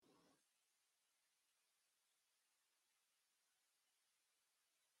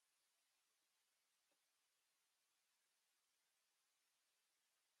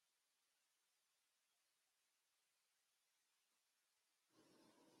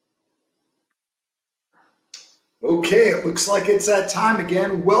Okay, it looks like it's that time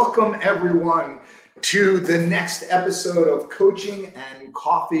again. Welcome everyone to the next episode of Coaching and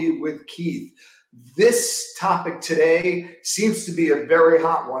Coffee with Keith. This topic today seems to be a very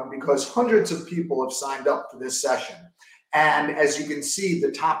hot one because hundreds of people have signed up for this session. And as you can see,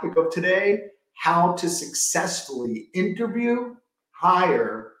 the topic of today, how to successfully interview,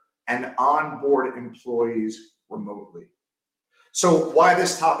 hire, and onboard employees remotely. So why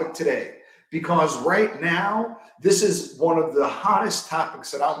this topic today? Because right now, this is one of the hottest topics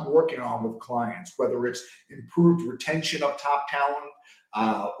that I'm working on with clients, whether it's improved retention of top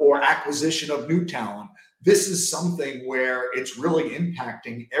talent or acquisition of new talent. This is something where it's really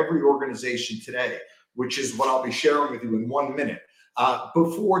impacting every organization today, which is what I'll be sharing with you in 1 minute.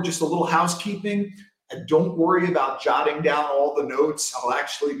 Before, just a little housekeeping. Don't worry about jotting down all the notes. I'll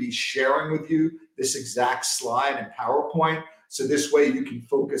actually be sharing with you this exact slide in PowerPoint. So this way you can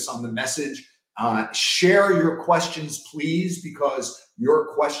focus on the message. Share your questions, please, because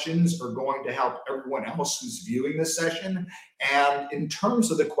your questions are going to help everyone else who's viewing this session. And in terms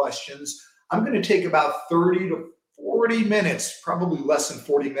of the questions, I'm going to take about 30 to 40 minutes, probably less than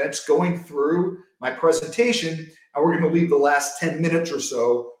 40 minutes, going through my presentation. And we're going to leave the last 10 minutes or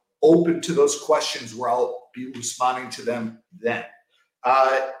so open to those questions where I'll be responding to them then.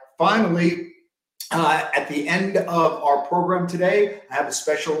 Finally, at the end of our program today, I have a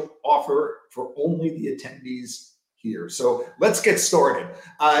special offer for only the attendees here. So let's get started.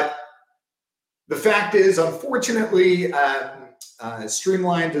 The fact is, unfortunately,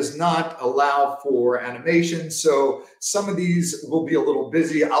 Streamline does not allow for animation, so some of these will be a little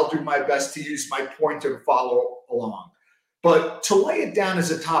busy. I'll do my best to use my pointer to follow along. But to lay it down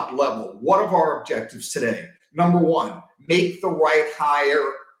as a top level, what are our objectives today? Number one, make the right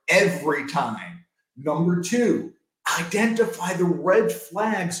hire every time. Number two, identify the red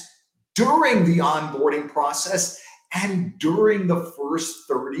flags during the onboarding process and during the first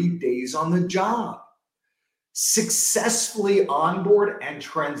 30 days on the job. Successfully onboard and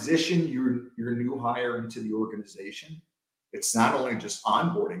transition your new hire into the organization. It's not only just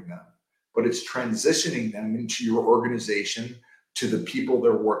onboarding them, but it's transitioning them into your organization, to the people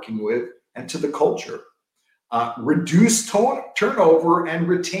they're working with, and to the culture. Reduce turnover and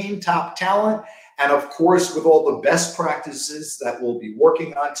retain top talent. And of course, with all the best practices that we'll be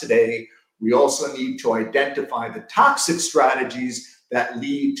working on today, we also need to identify the toxic strategies that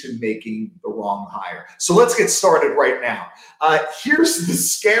lead to making the wrong hire. So let's get started right now. Here's the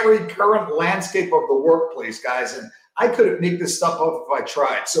scary current landscape of the workplace, guys. And I couldn't make this stuff up if I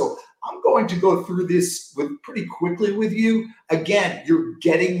tried. So I'm going to go through this pretty quickly with you. Again, you're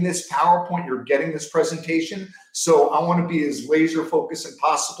getting this PowerPoint, you're getting this presentation. So I want to be as laser focused as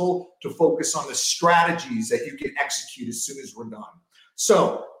possible to focus on the strategies that you can execute as soon as we're done.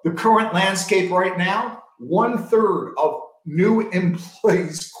 So the current landscape right now, 1/3 of new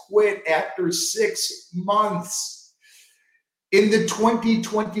employees quit after 6 months. In the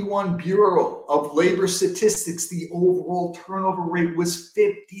 2021 Bureau of Labor Statistics, the overall turnover rate was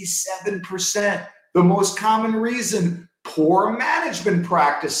 57%. The most common reason, poor management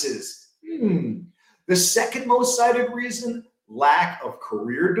practices. The second most cited reason, lack of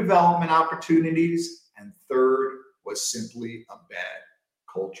career development opportunities. And third was simply a bad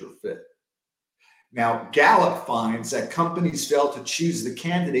culture fit. Now, Gallup finds that companies fail to choose the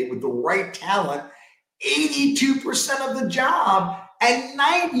candidate with the right talent 82% of the job, and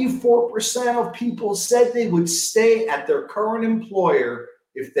 94% of people said they would stay at their current employer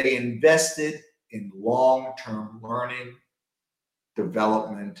if they invested in long-term learning,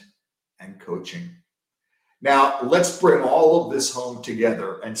 development, and coaching. Now, let's bring all of this home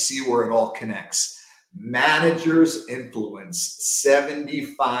together and see where it all connects. Managers influence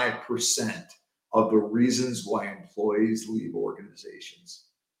 75% of the reasons why employees leave organizations.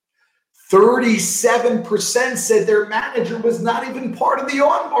 37% said their manager was not even part of the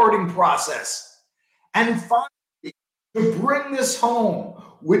onboarding process. And finally, to bring this home,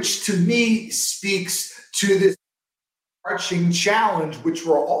 which to me speaks to this overarching challenge, which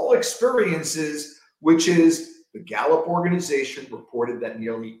we're all experiences, which is the Gallup organization reported that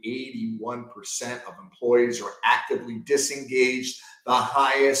nearly 81% of employees are actively disengaged, the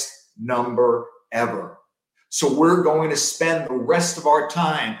highest number ever. So we're going to spend the rest of our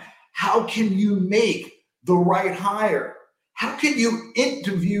time. How can you make the right hire? How can you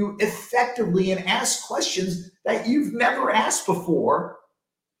interview effectively and ask questions that you've never asked before?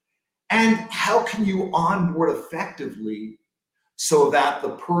 And how can you onboard effectively so that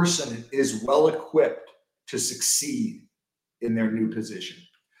the person is well equipped to succeed in their new position?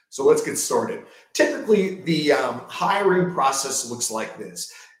 So let's get started. Typically, the hiring process looks like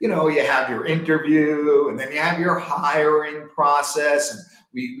this. You know, you have your interview, and then you have your hiring process, and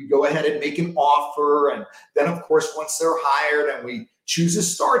we go ahead and make an offer. And then, of course, once they're hired and we choose a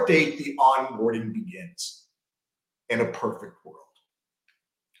start date, the onboarding begins in a perfect world.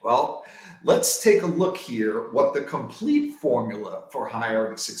 Well, let's take a look here what the complete formula for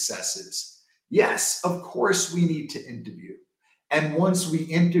hiring success is. Yes, of course, we need to interview. And once we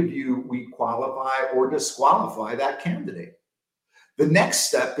interview, we qualify or disqualify that candidate. The next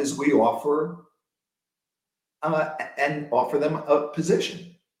step is we offer them a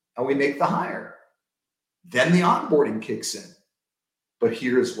position, and we make the hire. Then the onboarding kicks in. But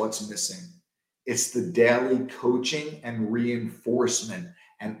here's what's missing. It's the daily coaching and reinforcement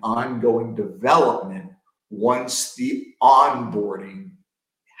and ongoing development once the onboarding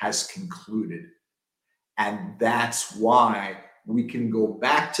has concluded. And that's why we can go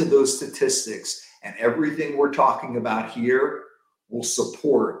back to those statistics, and everything we're talking about here will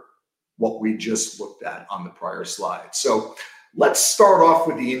support what we just looked at on the prior slide. So let's start off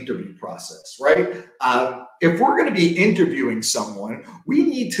with the interview process, right? If we're going to be interviewing someone, we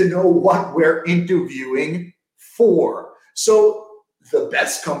need to know what we're interviewing for. So the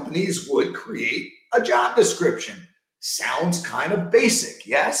best companies would create a job description. Sounds kind of basic,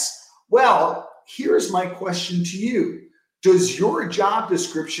 yes? Well, here's my question to you. Does your job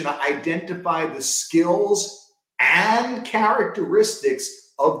description identify the skills and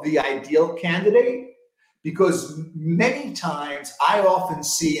characteristics of the ideal candidate? Because many times I often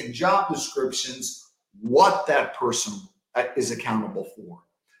see in job descriptions what that person is accountable for.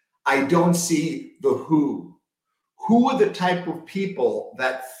 I don't see the who. Who are the type of people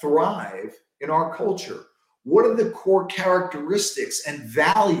that thrive in our culture? What are the core characteristics and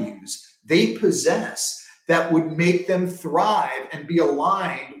values they possess that would make them thrive and be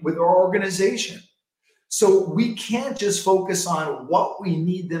aligned with our organization? So we can't just focus on what we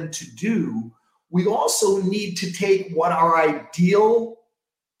need them to do. We also need to take what our ideal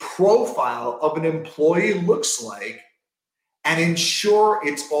profile of an employee looks like and ensure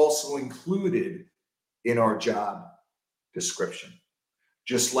it's also included in our job description.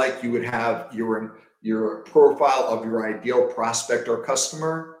 Just like you would have your profile of your ideal prospect or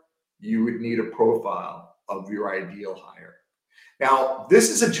customer, you would need a profile of your ideal hire. Now, this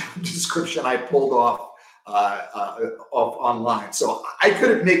is a job description I pulled off online. So I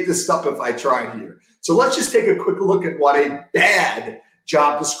couldn't make this up if I tried here. So let's just take a quick look at what a bad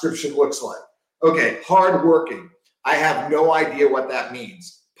job description looks like. Okay, hardworking. I have no idea what that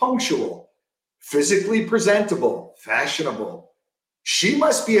means. Punctual, physically presentable, fashionable. She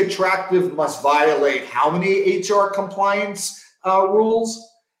must be attractive, must violate how many HR compliance rules?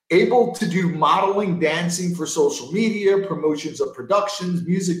 Able to do modeling, dancing for social media, promotions of productions,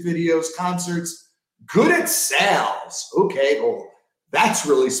 music videos, concerts. Good at sales. Okay, well, that's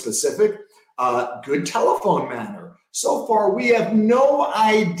really specific. Good telephone manner. So far, we have no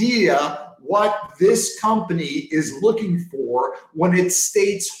idea what this company is looking for when it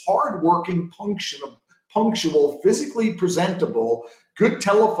states hardworking, punctual, physically presentable, good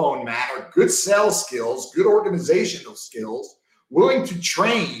telephone manner, good sales skills, good organizational skills, willing to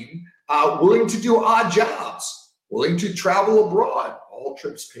train, willing to do odd jobs, willing to travel abroad, all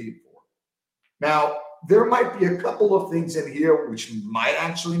trips paid for. Now, there might be a couple of things in here which might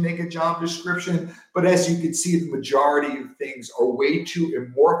actually make a job description, but as you can see, the majority of things are way too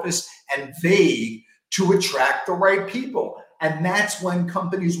amorphous and vague to attract the right people. And that's when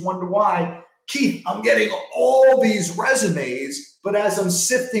companies wonder why, Keith, I'm getting all these resumes, but as I'm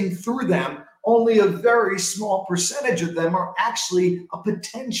sifting through them, only a very small percentage of them are actually a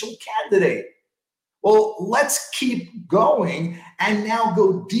potential candidate. Well, let's keep going and now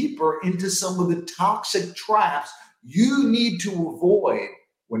go deeper into some of the toxic traps you need to avoid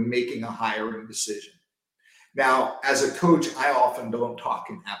when making a hiring decision. Now, as a coach, I often don't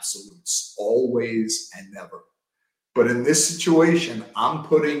talk in absolutes, always and never. But in this situation, I'm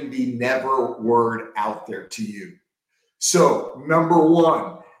putting the never word out there to you. So, number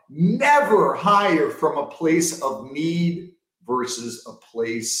one, never hire from a place of need versus a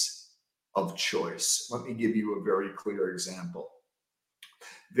place of choice. Let me give you a very clear example.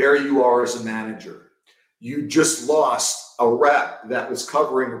 There you are as a manager. You just lost a rep that was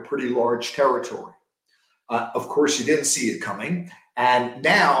covering a pretty large territory. Of course, you didn't see it coming, and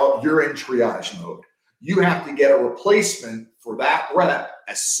now you're in triage mode. You have to get a replacement for that rep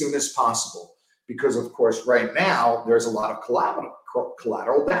as soon as possible because, of course, right now there's a lot of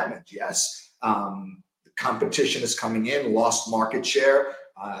collateral damage. Yes, the competition is coming in, lost market share,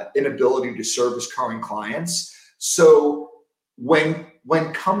 inability to service current clients. So when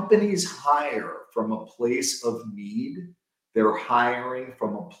when companies hire from a place of need, they're hiring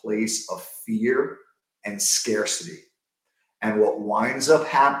from a place of fear and scarcity. And what winds up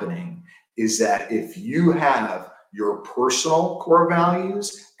happening is that if you have your personal core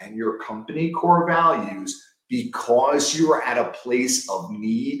values and your company core values, because you're at a place of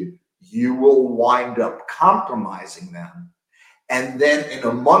need, you will wind up compromising them. And then in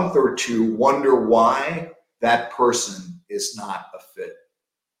a month or two, wonder why that person is not a fit.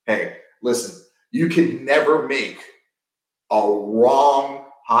 Hey, listen, you can never make a wrong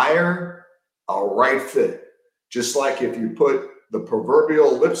hire a right fit. Just like if you put the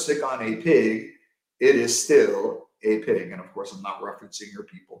proverbial lipstick on a pig, it is still a pig. And of course, I'm not referencing your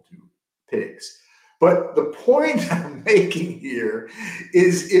people to pigs. But the point I'm making here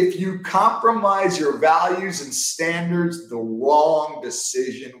is if you compromise your values and standards, the wrong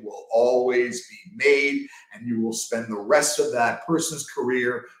decision will always be made, and you will spend the rest of that person's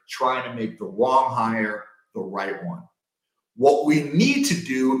career trying to make the wrong hire the right one. What we need to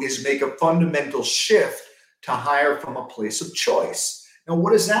do is make a fundamental shift to hire from a place of choice. Now,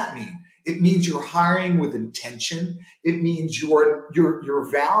 what does that mean? It means you're hiring with intention. It means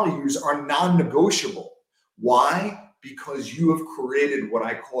your values are non-negotiable. Why? Because you have created what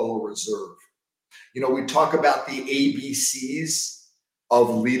I call a reserve. You know, we talk about the ABCs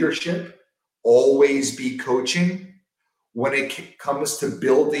of leadership, always be coaching. When it comes to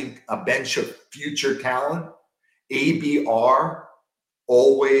building a bench of future talent, ABR,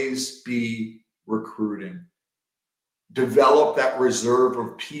 always be recruiting. Develop that reserve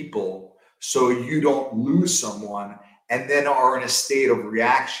of people so you don't lose someone and then are in a state of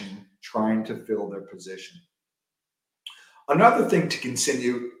reaction trying to fill their position. Another thing to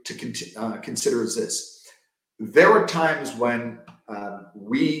consider is this. There are times when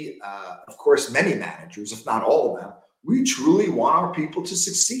of course, many managers, if not all of them, we truly want our people to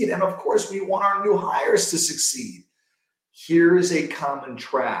succeed. And of course, we want our new hires to succeed. Here's a common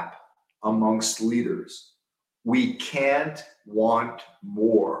trap amongst leaders. We can't want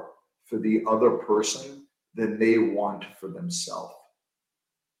more for the other person than they want for themselves.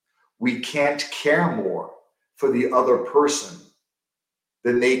 We can't care more for the other person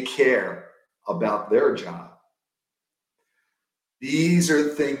than they care about their job. These are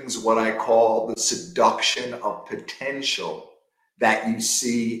things what I call the seduction of potential that you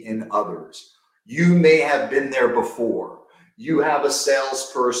see in others. You may have been there before. You have a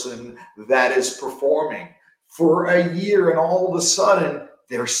salesperson that is performing for a year, and all of a sudden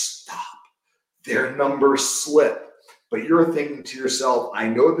they're stopped. Their numbers slip. But you're thinking to yourself, I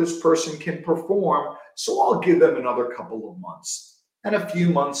know this person can perform, so I'll give them another couple of months. And a few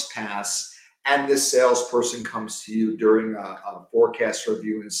months pass, and this salesperson comes to you during a forecast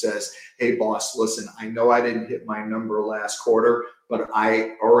review and says, hey boss, listen, I know I didn't hit my number last quarter, but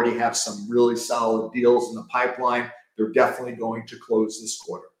I already have some really solid deals in the pipeline. They're definitely going to close this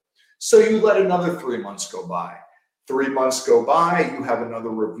quarter. So you let another 3 months go by. 3 months go by, you have another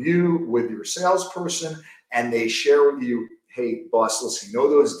review with your salesperson, and they share with you, hey, boss, listen, you know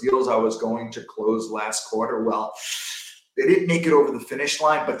those deals I was going to close last quarter? Well, they didn't make it over the finish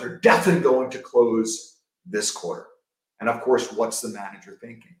line, but they're definitely going to close this quarter. And of course, what's the manager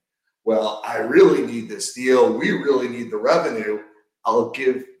thinking? Well, I really need this deal. We really need the revenue. I'll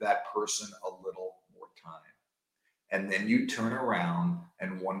give that person a little more time. And then you turn around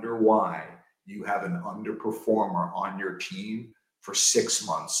and wonder why you have an underperformer on your team for 6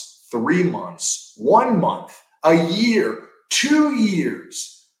 months, 3 months, 1 month, a year, 2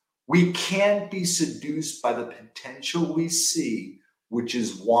 years. We can't be seduced by the potential we see, which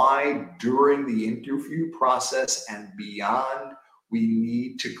is why during the interview process and beyond, we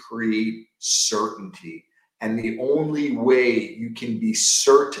need to create certainty. And the only way you can be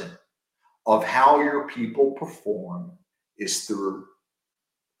certain of how your people perform is through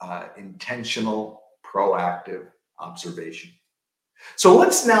intentional, proactive observation. So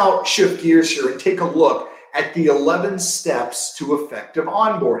let's now shift gears here and take a look at the 11 steps to effective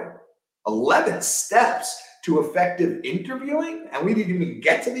onboarding. 11 steps to effective interviewing, and we didn't even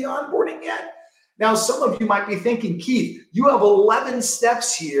get to the onboarding yet. Now, some of you might be thinking, Keith, you have 11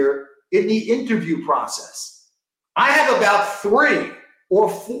 steps here in the interview process. I have about 3 or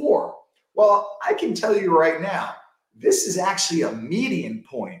 4. Well, I can tell you right now, this is actually a median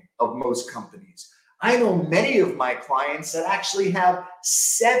point of most companies. I know many of my clients that actually have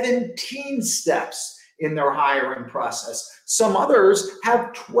 17 steps in their hiring process. Some others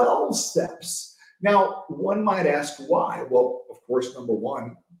have 12 steps. Now, one might ask why. Well, of course, number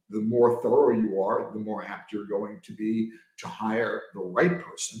one, the more thorough you are, the more apt you're going to be to hire the right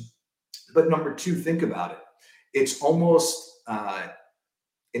person. But number two, think about it. It's almost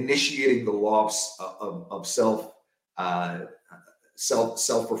initiating the law of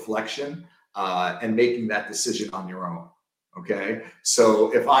self-reflection and making that decision on your own. Okay,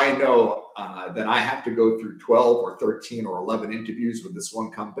 so if I know that I have to go through 12 or 13 or 11 interviews with this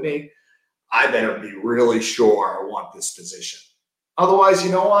one company, I better be really sure I want this position. Otherwise,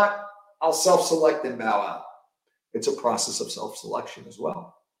 you know what? I'll self-select and bow out. It's a process of self-selection as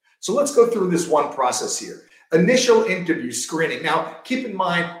well. So let's go through this one process here. Initial interview screening. Now, keep in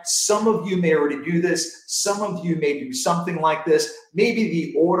mind, some of you may already do this. Some of you may do something like this. Maybe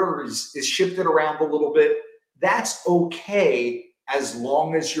the order is shifted around a little bit. That's okay as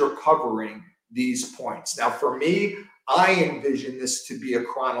long as you're covering these points. Now, for me, I envision this to be a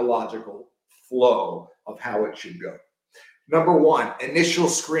chronological flow of how it should go. Number one, initial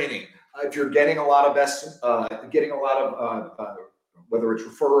screening. If you're getting a lot of whether it's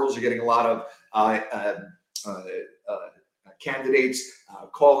referrals, you're getting a lot of candidates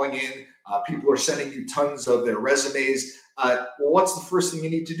calling in, people are sending you tons of their resumes. Well, what's the first thing you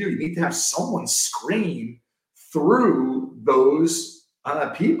need to do? You need to have someone screen through those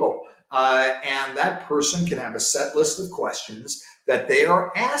people. And that person can have a set list of questions that they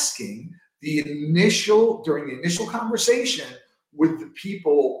are asking during the initial conversation with the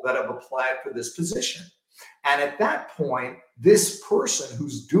people that have applied for this position. And at that point, this person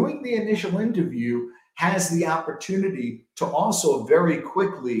who's doing the initial interview has the opportunity to also very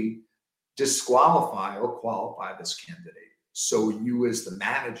quickly disqualify or qualify this candidate. So you as the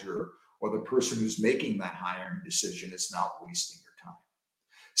manager or the person who's making that hiring decision is not wasting your time.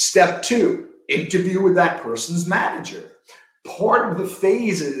 Step two, interview with that person's manager. Part of the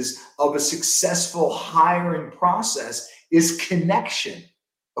phases of a successful hiring process is connection,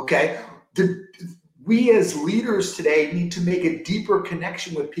 okay? We as leaders today need to make a deeper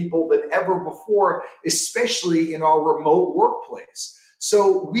connection with people than ever before, especially in our remote workplace.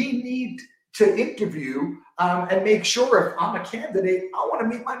 So we need to interview and make sure if I'm a candidate, I want to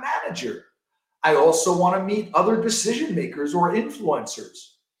meet my manager. I also want to meet other decision makers or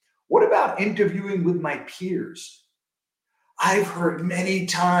influencers. What about interviewing with my peers? I've heard many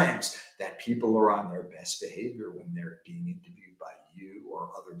times that people are on their best behavior when they're being interviewed by you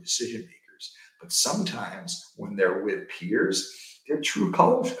or other decision makers. But sometimes when they're with peers, their true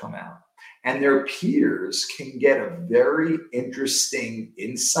colors come out. And their peers can get a very interesting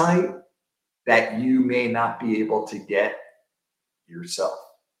insight that you may not be able to get yourself.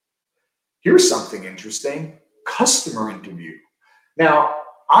 Here's something interesting, customer interview. Now,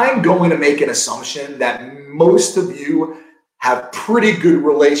 I'm going to make an assumption that most of you have pretty good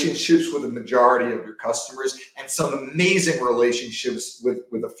relationships with the majority of your customers and some amazing relationships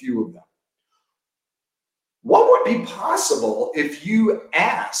with a few of them. What would be possible if you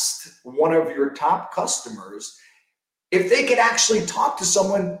asked one of your top customers if they could actually talk to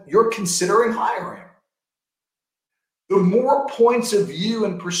someone you're considering hiring? The more points of view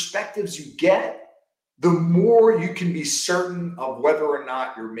and perspectives you get, the more you can be certain of whether or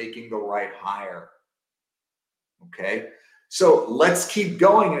not you're making the right hire. Okay, so let's keep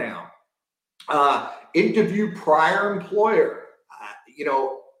going now. Interview prior employer.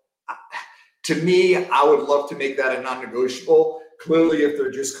 To me, I would love to make that a non-negotiable. Clearly, if they're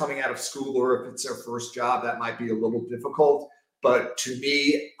just coming out of school or if it's their first job, that might be a little difficult. But to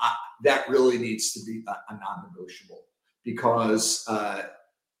me, that really needs to be a non-negotiable because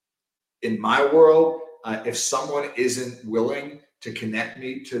in my world, if someone isn't willing to connect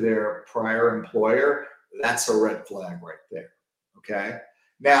me to their prior employer, that's a red flag right there. Okay.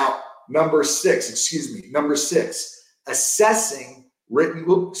 Now, number six, assessing written,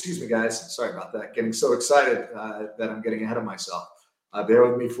 excuse me, guys. Sorry about that. Getting so excited that I'm getting ahead of myself. Bear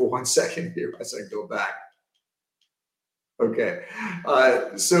with me for 1 second here as I go back. Okay.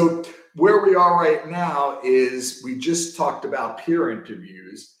 So where we are right now is we just talked about peer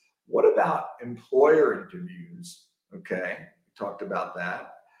interviews. What about employer interviews? Okay. We talked about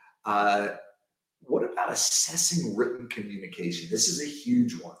that. What about assessing written communication? This is a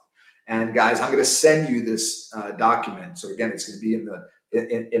huge one. And guys, I'm going to send you this document. So again, it's going to be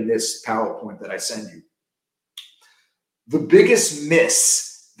in this PowerPoint that I send you. The biggest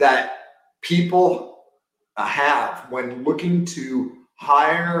miss that people have when looking to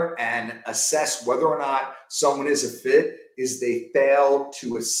hire and assess whether or not someone is a fit is they fail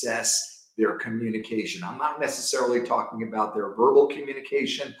to assess their communication. I'm not necessarily talking about their verbal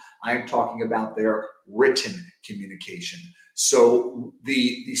communication. I'm talking about their written communication. So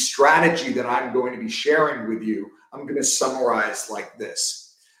the strategy that I'm going to be sharing with you, I'm going to summarize like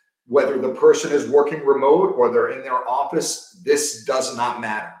this. Whether the person is working remote or they're in their office, this does not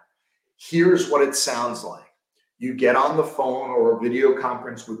matter. Here's what it sounds like. you get on the phone or a video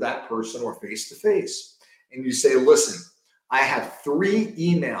conference with that person or face-to-face, and you say, listen, I have 3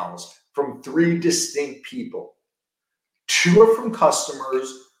 emails from 3 distinct people. 2 are from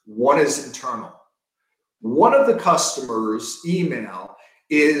customers, 1 is internal. One of the customers' email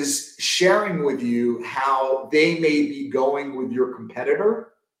is sharing with you how they may be going with your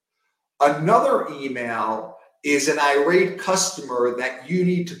competitor. Another email is an irate customer that you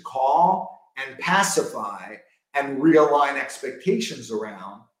need to call and pacify and realign expectations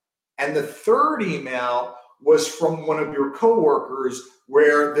around. And the third email was from one of your coworkers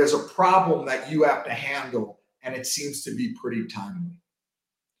where there's a problem that you have to handle, and it seems to be pretty timely.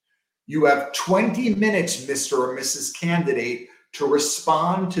 You have 20 minutes, Mr. or Mrs. Candidate, to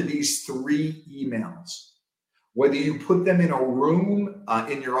respond to these 3 emails. Whether you put them in a room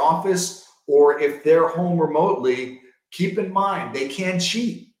in your office or if they're home remotely, keep in mind, they can't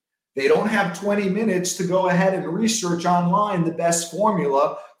cheat. They don't have 20 minutes to go ahead and research online the best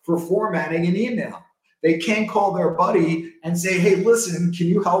formula for formatting an email. They can't call their buddy and say, hey, listen, can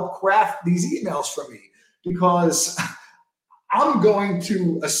you help craft these emails for me? Because I'm going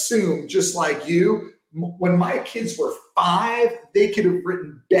to assume, just like you, when my kids were 5, they could have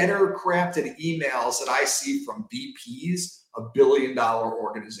written better crafted emails that I see from VPs of billion-dollar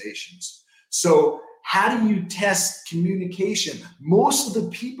organizations. So how do you test communication? Most of the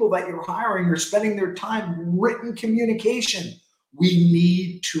people that you're hiring are spending their time written communication. We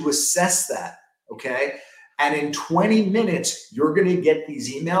need to assess that, okay? And in 20 minutes, you're going to get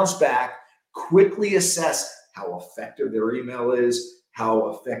these emails back, quickly assess how effective their email is, how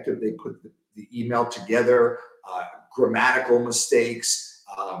effective they put the email together, grammatical mistakes,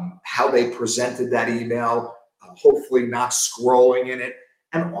 how they presented that email, hopefully not scrolling in it.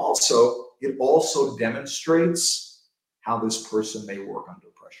 And also, it also demonstrates how this person may work under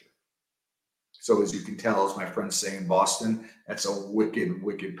pressure. So as you can tell, as my friends say in Boston, that's a wicked,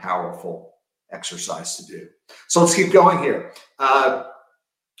 wicked powerful exercise to do. So let's keep going here.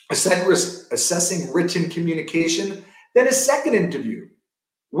 Assessing written communication, then a second interview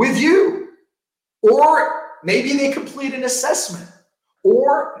with you. Or maybe they complete an assessment,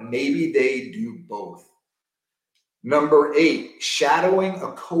 or maybe they do both. Number 8, shadowing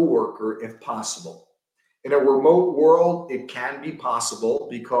a coworker if possible. In a remote world, it can be possible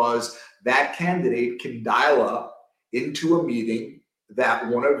because that candidate can dial up into a meeting that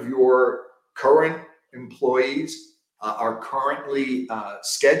one of your current employees are currently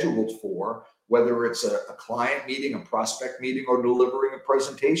scheduled for, whether it's a client meeting, a prospect meeting, or delivering a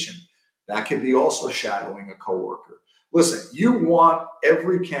presentation. That can be also shadowing a coworker. Listen, you want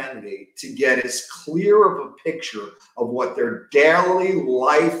every candidate to get as clear of a picture of what their daily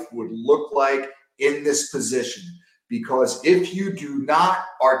life would look like in this position. Because if you do not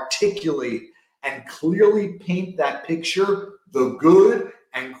articulate and clearly paint that picture, the good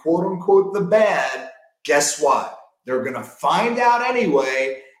and quote unquote the bad, guess what? They're going to find out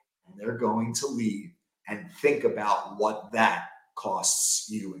anyway, and they're going to leave and think about what that costs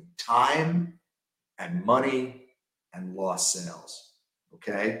you in time and money and lost sales.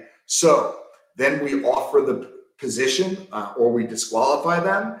 Okay, so then we offer the position or we disqualify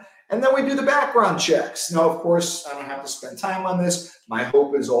them, and then we do the background checks. Now, of course, I don't have to spend time on this. My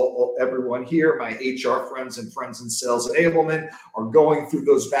hope is everyone here, my HR friends and friends in sales enablement, are going through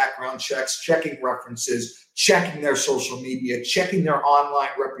those background checks, checking references, checking their social media, checking their online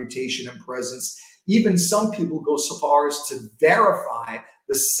reputation and presence. Even some people go so far as to verify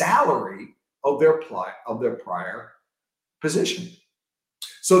the salary of their prior position.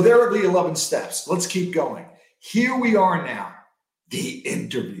 So there are the 11 steps. Let's keep going. Here we are now, the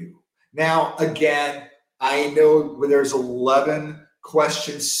interview. Now, again, I know there's 11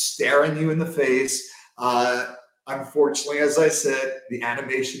 questions staring you in the face. Unfortunately, as I said, the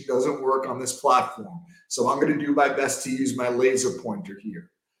animation doesn't work on this platform. So I'm going to do my best to use my laser pointer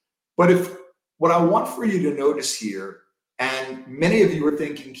here. But what I want for you to notice here, and many of you are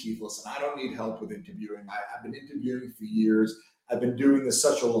thinking, Keith, listen, I don't need help with interviewing. I've been interviewing for years. I've been doing this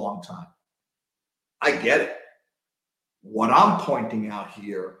such a long time. I get it. What I'm pointing out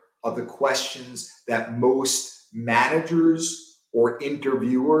here are the questions that most managers or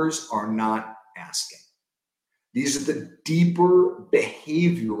interviewers are not asking. These are the deeper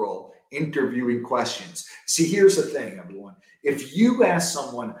behavioral interviewing questions. See, here's the thing, everyone. If you ask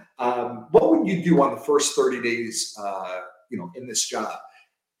someone, what would you do on the first 30 days, in this job?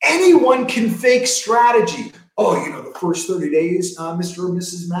 Anyone can fake strategy. Oh, the first 30 days, Mr. or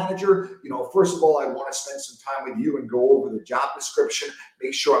Mrs. Manager, first of all, I want to spend some time with you and go over the job description,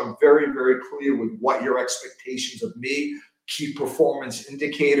 make sure I'm very, very clear with what your expectations of me, key performance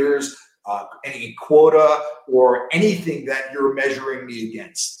indicators, any quota or anything that you're measuring me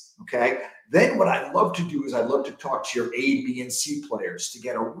against, okay? Then what I'd love to do is I'd love to talk to your A, B, and C players to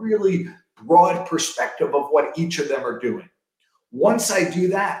get a really broad perspective of what each of them are doing. Once I do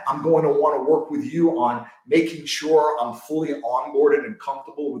that, I'm going to want to work with you on making sure I'm fully onboarded and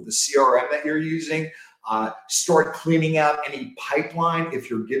comfortable with the CRM that you're using. Start cleaning out any pipeline if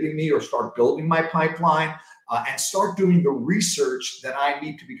you're giving me, or start building my pipeline, and start doing the research that I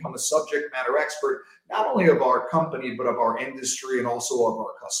need to become a subject matter expert, not only of our company, but of our industry and also of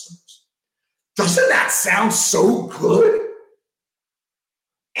our customers. Doesn't that sound so good?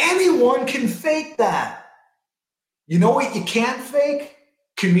 Anyone can fake that. You know what you can't fake?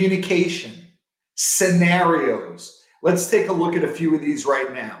 Communication, scenarios. Let's take a look at a few of these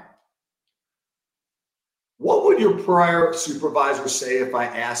right now. What would your prior supervisor say if I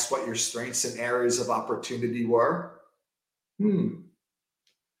asked what your strengths and areas of opportunity were?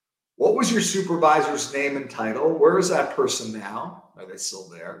 What was your supervisor's name and title? Where is that person now? Are they still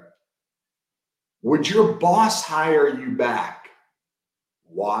there? Would your boss hire you back?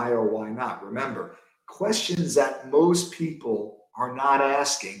 Why or why not? Remember, questions that most people are not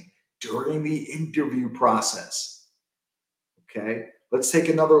asking during the interview process. Okay, let's take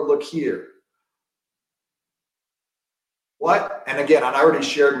another look here. What, and again, I already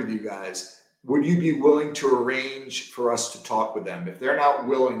shared with you guys, would you be willing to arrange for us to talk with them? If they're not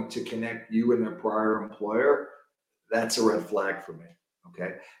willing to connect you and their prior employer, that's a red flag for me,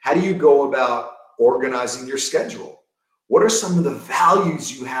 okay? How do you go about organizing your schedule? What are some of the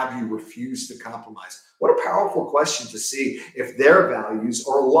values you have you refuse to compromise? What a powerful question to see if their values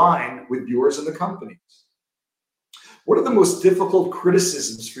are aligned with yours and the company's. What are the most difficult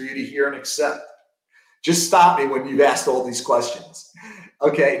criticisms for you to hear and accept? Just stop me when you've asked all these questions.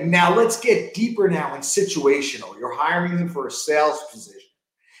 Okay, now let's get deeper now in situational. You're hiring them for a sales position.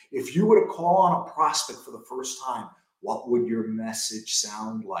 If you were to call on a prospect for the first time, what would your message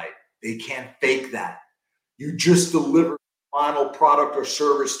sound like? They can't fake that. You just delivered the final product or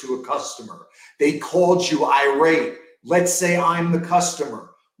service to a customer. They called you irate. Let's say I'm the customer.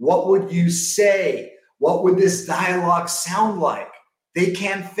 What would you say? What would this dialogue sound like? They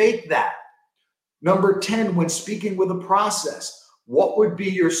can't fake that. Number 10, when speaking with a process, what would be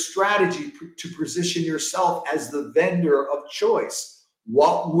your strategy to position yourself as the vendor of choice?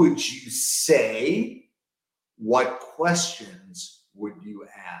 What would you say? What questions would you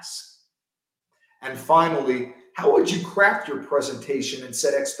ask? And finally, how would you craft your presentation and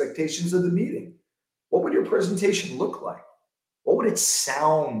set expectations of the meeting? What would your presentation look like? What would it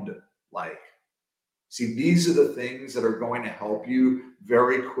sound like? See, these are the things that are going to help you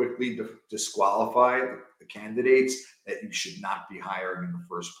very quickly disqualify the candidates that you should not be hiring in the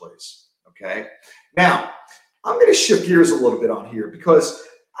first place, okay? Now, I'm going to shift gears a little bit on here because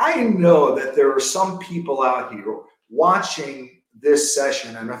I know that there are some people out here watching this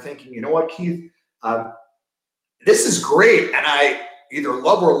session and are thinking, you know what, Keith, this is great, and I either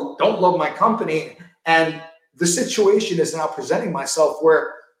love or don't love my company, and the situation is now presenting myself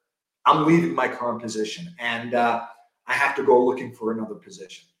where I'm leaving my current position and I have to go looking for another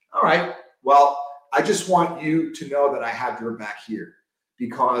position. All right, well, I just want you to know that I have your back here,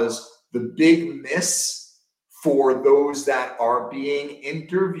 because the big miss for those that are being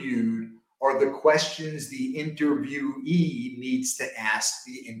interviewed are the questions the interviewee needs to ask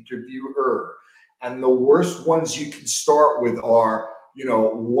the interviewer. And the worst ones you can start with are, you know,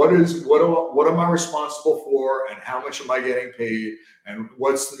 what am I responsible for, and how much am I getting paid, and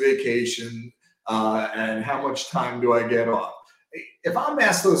what's the vacation, and how much time do I get off? If I'm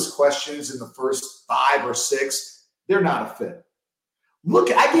asked those questions in the first 5 or 6, they're not a fit.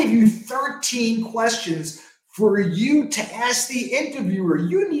 Look, I gave you 13 questions for you to ask the interviewer.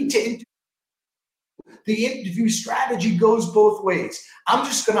 You need to interview. The interview strategy goes both ways. I'm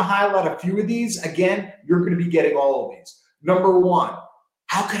just going to highlight a few of these. Again, you're going to be getting all of these. Number 1,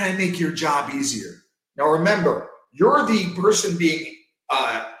 how can I make your job easier? Now remember, you're the person being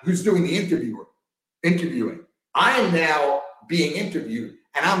who's doing the interviewing. I am now being interviewed,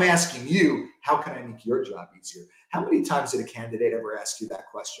 and I'm asking you, how can I make your job easier? How many times did a candidate ever ask you that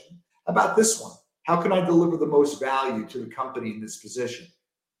question? How about this one? How can I deliver the most value to the company in this position?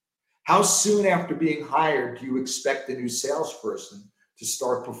 How soon after being hired do you expect the new salesperson to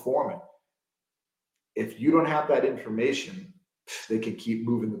start performing? If you don't have that information, they can keep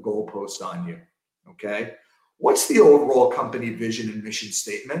moving the goalpost on you, okay? What's the overall company vision and mission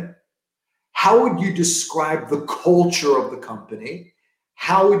statement? How would you describe the culture of the company?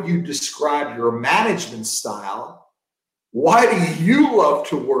 How would you describe your management style? Why do you love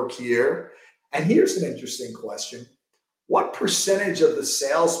to work here? And here's an interesting question. What percentage of the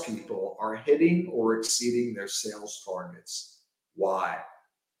salespeople are hitting or exceeding their sales targets? Why?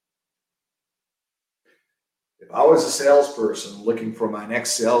 If I was a salesperson looking for my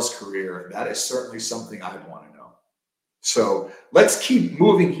next sales career, that is certainly something I'd want to know. So let's keep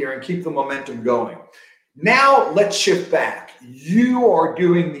moving here and keep the momentum going. Now let's shift back. You are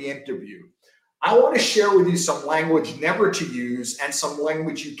doing the interview. I want to share with you some language never to use and some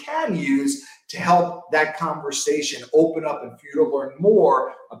language you can use to help that conversation open up and for you to learn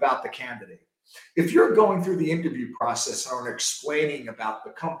more about the candidate. If you're going through the interview process and are explaining about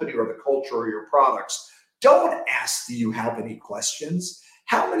the company or the culture or your products, don't ask, do you have any questions?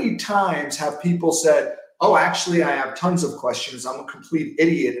 How many times have people said, oh, actually, I have tons of questions. I'm a complete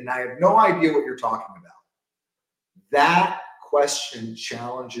idiot and I have no idea what you're talking about. That question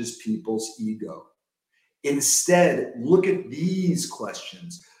challenges people's ego. Instead, look at these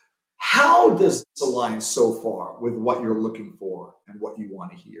questions. How does this align so far with what you're looking for and what you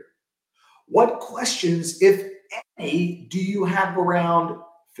want to hear? What questions, if any, do you have around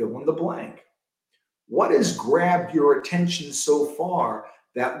fill in the blank? What has grabbed your attention so far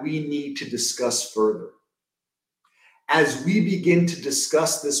that we need to discuss further? As we begin to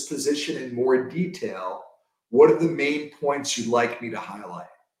discuss this position in more detail, what are the main points you'd like me to highlight?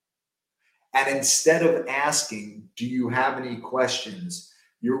 And instead of asking, do you have any questions,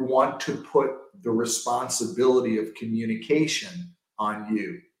 you want to put the responsibility of communication on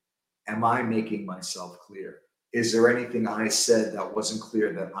you. Am I making myself clear? Is there anything I said that wasn't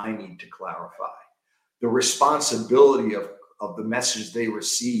clear that I need to clarify? The responsibility of the message they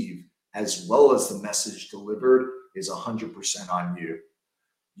receive as well as the message delivered is 100% on you.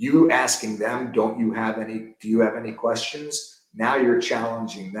 You asking them, do you have any questions? Now you're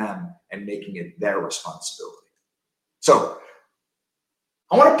challenging them and making it their responsibility. So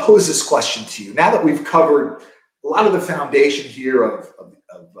I want to pose this question to you. Now that we've covered a lot of the foundation here of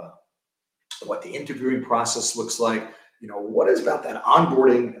what the interviewing process looks like, what is about that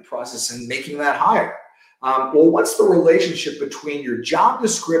onboarding process and making that hire? Well, what's the relationship between your job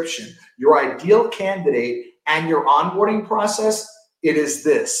description, your ideal candidate, and your onboarding process? It is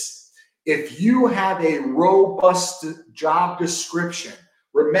this. If you have a robust job description,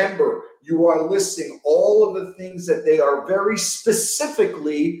 remember, you are listing all of the things that they are very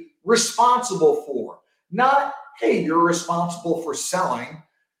specifically responsible for. Not, hey, you're responsible for selling.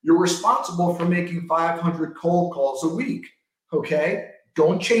 You're responsible for making 500 cold calls a week, okay?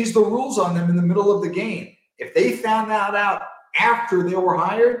 Don't change the rules on them in the middle of the game. If they found that out after they were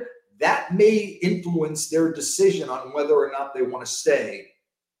hired, that may influence their decision on whether or not they want to stay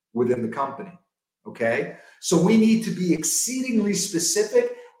within the company, okay? So we need to be exceedingly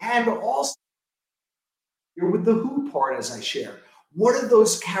specific and also with the who part, as I shared. What are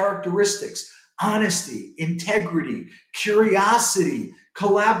those characteristics? Honesty, integrity, curiosity,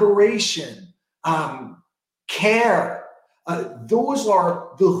 collaboration, care. Those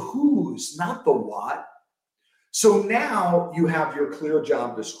are the who's, not the what. So now you have your clear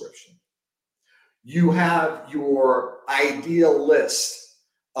job description. You have your ideal list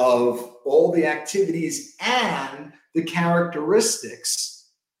of all the activities and the characteristics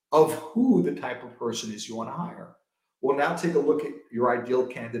of who the type of person is you want to hire. Well, now take a look at your ideal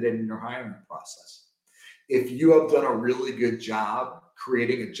candidate in your hiring process. If you have done a really good job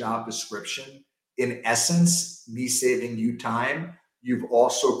creating a job description, in essence, me saving you time, you've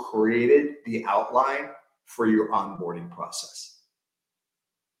also created the outline for your onboarding process.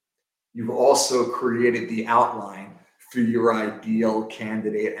 You've also created the outline for your ideal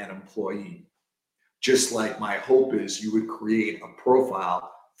candidate and employee. Just like my hope is you would create a profile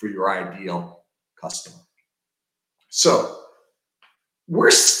for your ideal customer. So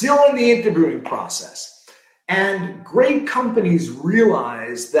we're still in the interviewing process, and great companies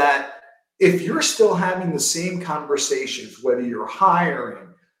realize that if you're still having the same conversations, whether you're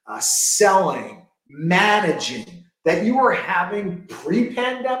hiring, selling, managing, that you were having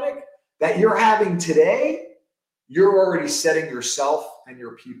pre-pandemic, that you're having today, you're already setting yourself and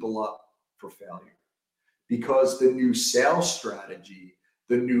your people up for failure. Because the new sales strategy,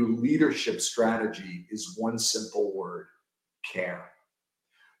 the new leadership strategy is one simple word: care.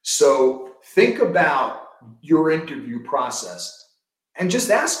 So think about your interview process and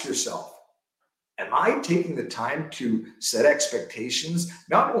just ask yourself, am I taking the time to set expectations,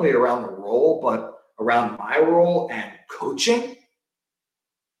 not only around the role, but around my role and coaching?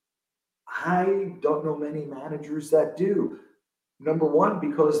 I don't know many managers that do. Number one,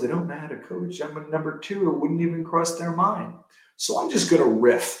 because they don't know how to coach. Number two, it wouldn't even cross their mind. So I'm just going to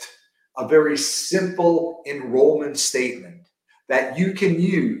riff a very simple enrollment statement that you can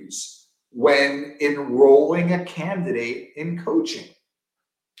use when enrolling a candidate in coaching.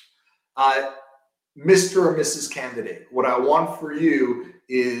 Mr. or Mrs. Candidate, what I want for you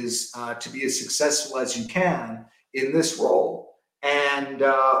is to be as successful as you can in this role. And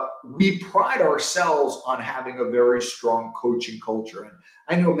we pride ourselves on having a very strong coaching culture. And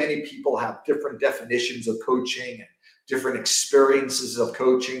I know many people have different definitions of coaching and different experiences of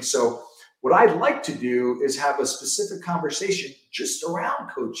coaching. So what I'd like to do is have a specific conversation just around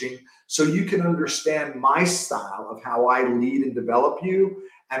coaching so you can understand my style of how I lead and develop you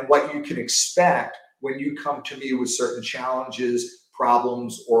and what you can expect when you come to me with certain challenges,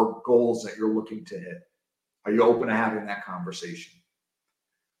 problems, or goals that you're looking to hit. Are you open to having that conversation?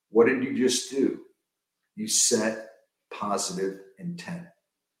 What did you just do? You set positive intent.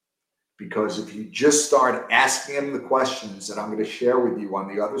 Because if you just start asking them the questions that I'm going to share with you on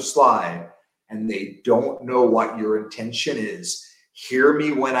the other slide, and they don't know what your intention is, hear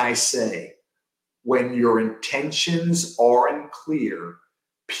me when I say, when your intentions aren't clear,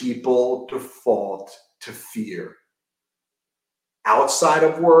 people default to fear. Outside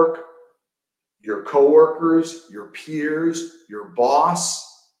of work, your coworkers, your peers, your boss,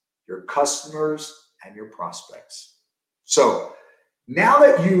 your customers, and your prospects. So now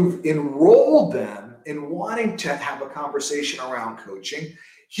that you've enrolled them in wanting to have a conversation around coaching,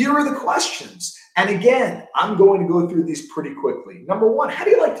 here are the questions. And again, I'm going to go through these pretty quickly. Number one, how do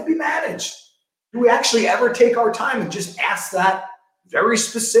you like to be managed? Do we actually ever take our time and just ask that very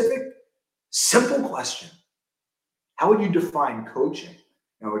specific, simple question? How would you define coaching?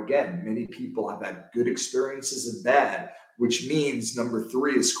 Now, again, many people have had good experiences and bad, which means number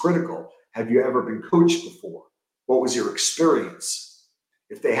three is critical. Have you ever been coached before? What was your experience?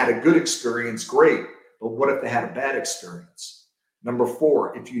 If they had a good experience, great. But what if they had a bad experience? Number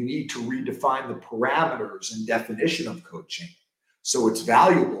four, if you need to redefine the parameters and definition of coaching so it's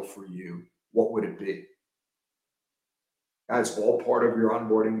valuable for you, what would it be? That's all part of your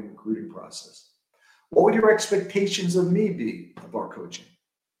onboarding and recruiting process. What would your expectations of me be of our coaching?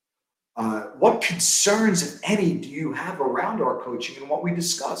 What concerns, if any, do you have around our coaching and what we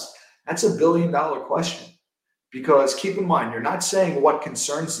discussed? That's $1 billion question. Because keep in mind, you're not saying what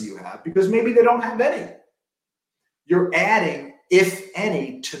concerns do you have, because maybe they don't have any. You're adding, if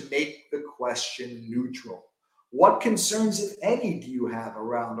any, to make the question neutral. What concerns, if any, do you have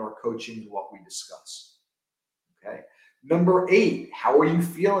around our coaching and what we discuss? Okay. Number 8, how are you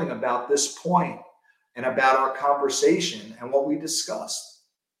feeling about this point and about our conversation and what we discussed?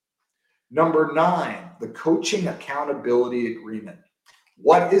 Number 9, the coaching accountability agreement.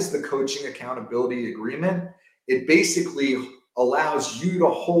 What is the coaching accountability agreement? It basically allows you to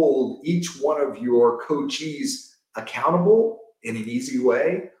hold each one of your coachees accountable in an easy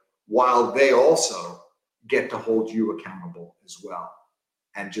way, while they also get to hold you accountable as well.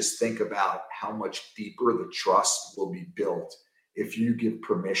 And just think about how much deeper the trust will be built if you give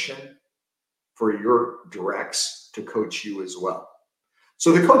permission for your directs to coach you as well.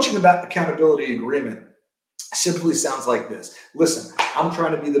 So the coaching accountability agreement simply sounds like this. Listen, I'm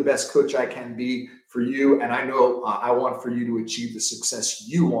trying to be the best coach I can be for you, and I know I want for you to achieve the success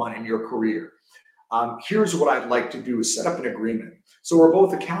you want in your career. Here's what I'd like to do is set up an agreement. So we're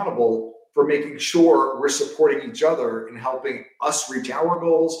both accountable for making sure we're supporting each other in helping us reach our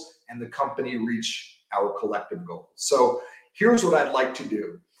goals and the company reach our collective goals. So here's what I'd like to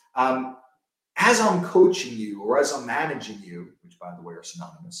do. As I'm coaching you or as I'm managing you, which by the way are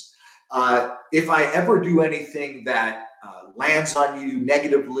synonymous, if I ever do anything that lands on you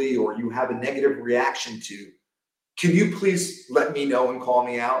negatively or you have a negative reaction to, can you please let me know and call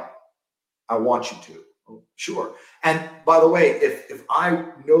me out? I want you to. Oh, sure. And by the way, if I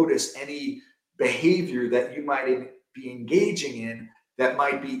notice any behavior that you might be engaging in that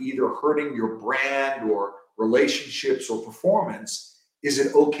might be either hurting your brand or relationships or performance, is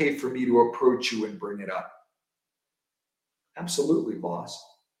it okay for me to approach you and bring it up? Absolutely, boss.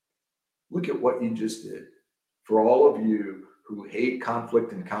 Look at what you just did. For all of you who hate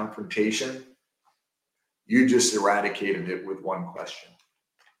conflict and confrontation, you just eradicated it with one question,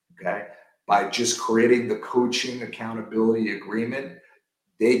 okay? By just creating the coaching accountability agreement,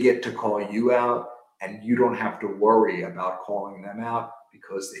 they get to call you out and you don't have to worry about calling them out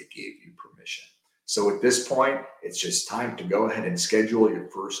because they gave you permission. So at this point, it's just time to go ahead and schedule your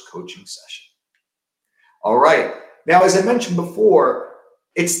first coaching session. All right. Now, as I mentioned before,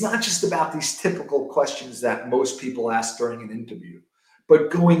 it's not just about these typical questions that most people ask during an interview,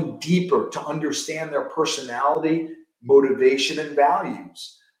 but going deeper to understand their personality, motivation, and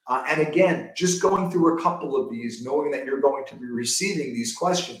values. And again, just going through a couple of these, knowing that you're going to be receiving these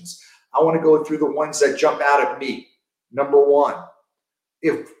questions, I want to go through the ones that jump out at me. Number 1,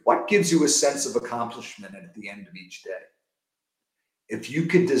 what gives you a sense of accomplishment at the end of each day? If you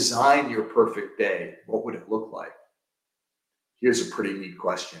could design your perfect day, what would it look like? Here's a pretty neat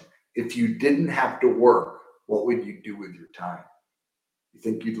question. If you didn't have to work, what would you do with your time? You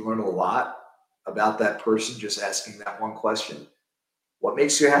think you'd learn a lot about that person just asking that one question? What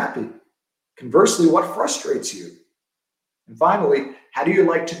makes you happy? Conversely, what frustrates you? And finally, how do you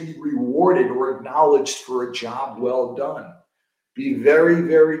like to be rewarded or acknowledged for a job well done? Be very,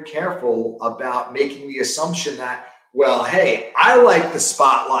 very careful about making the assumption that, well, hey, I like the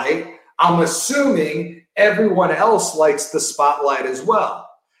spotlight. I'm assuming everyone else likes the spotlight as well.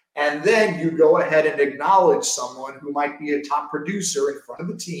 And then you go ahead and acknowledge someone who might be a top producer in front of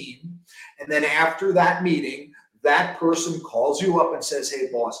the team. And then after that meeting, that person calls you up and says, hey,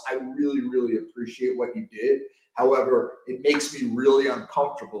 boss, I really, really appreciate what you did. However, it makes me really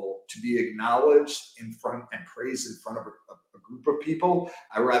uncomfortable to be acknowledged in front and praised in front of a group of people.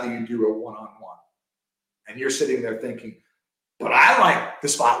 I'd rather you do a one-on-one. And you're sitting there thinking, but I like the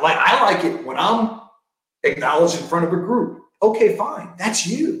spotlight. I like it when I'm acknowledged in front of a group. Okay, fine. That's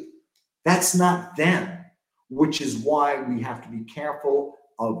you. That's not them, which is why we have to be careful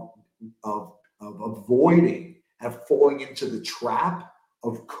of avoiding and falling into the trap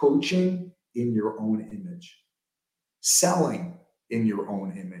of coaching in your own image, selling in your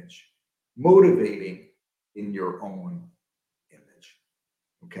own image, motivating in your own image.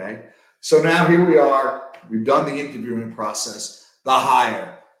 Okay? So now here we are. We've done the interviewing process, the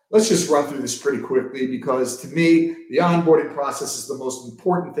hire. Let's just run through this pretty quickly because to me, the onboarding process is the most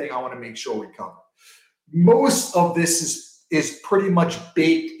important thing I want to make sure we cover. Most of this is pretty much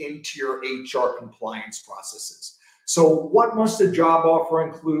baked into your HR compliance processes. So what must a job offer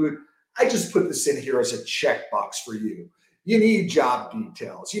include? I just put this in here as a checkbox for you. You need job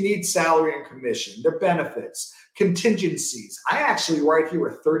details. You need salary and commission, their benefits, contingencies. I actually write here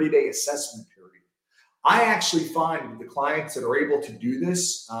a 30-day assessment period. I actually find the clients that are able to do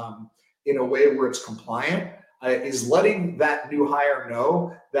this in a way where it's compliant is letting that new hire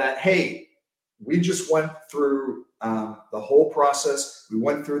know that, hey, we just went through the whole process. We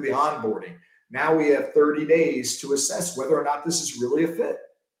went through the onboarding. Now we have 30 days to assess whether or not this is really a fit.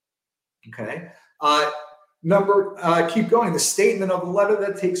 Okay. Keep going. The statement of the letter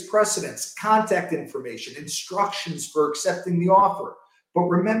that takes precedence, contact information, instructions for accepting the offer. But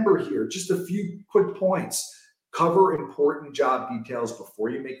remember here, just a few quick points. Cover important job details before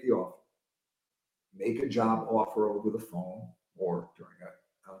you make the offer. Make a job offer over the phone or during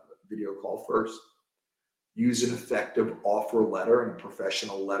a video call first. Use an effective offer letter and a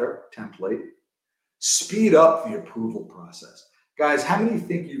professional letter template. Speed up the approval process. Guys, how many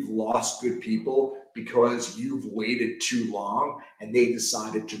think you've lost good people because you've waited too long and they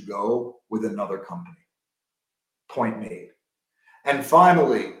decided to go with another company? Point made. And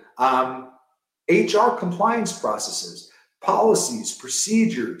finally, HR compliance processes, policies,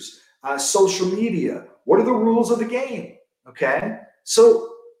 procedures, social media. What are the rules of the game? Okay,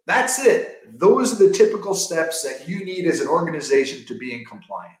 so that's it. Those are the typical steps that you need as an organization to be in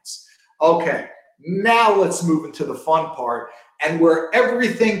compliance. Okay, now let's move into the fun part and where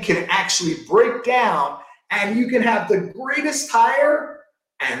everything can actually break down and you can have the greatest hire,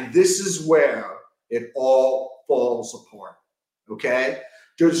 and this is where it all falls apart. Okay,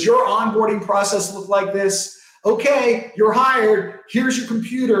 does your onboarding process look like this? Okay, you're hired. Here's your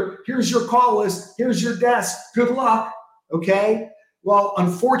computer. Here's your call list. Here's your desk. Good luck. Okay. Well,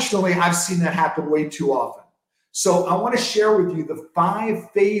 unfortunately, I've seen that happen way too often. So I want to share with you the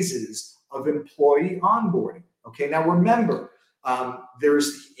 5 phases of employee onboarding. Okay. Now remember,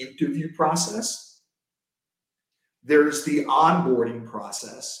 there's the interview process. There's the onboarding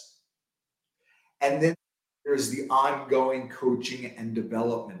process. And then there's the ongoing coaching and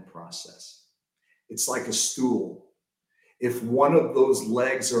development process. It's like a stool. If one of those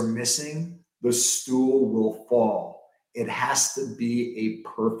legs are missing, the stool will fall. It has to be a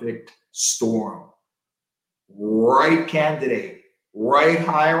perfect storm. Right candidate, right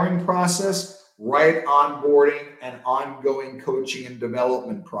hiring process, right onboarding and ongoing coaching and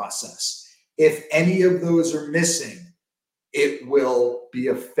development process. If any of those are missing, it will be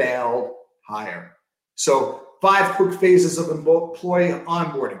a failed hire. So 5 quick phases of employee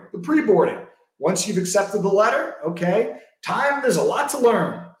onboarding. The pre-boarding. Once you've accepted the letter, okay, there's a lot to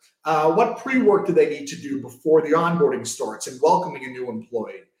learn. What pre-work do they need to do before the onboarding starts and welcoming a new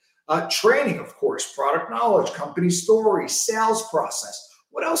employee? Training, of course, product knowledge, company story, sales process.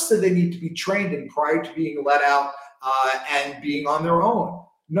 What else do they need to be trained in prior to being let out and being on their own?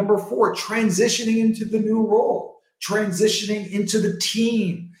 Number 4, transitioning into the new role, transitioning into the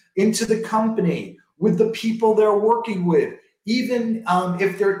team, into the company, with the people they're working with, even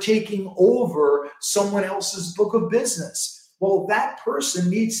if they're taking over someone else's book of business. Well, that person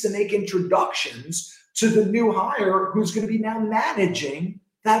needs to make introductions to the new hire who's going to be now managing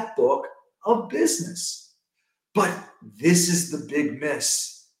that book of business. But this is the big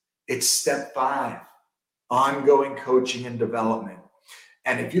miss. It's step 5, ongoing coaching and development.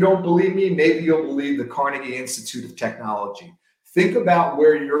 And if you don't believe me, maybe you'll believe the Carnegie Institute of Technology. Think about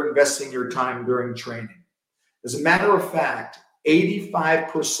where you're investing your time during training. As a matter of fact,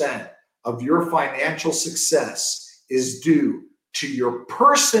 85% of your financial success is due to your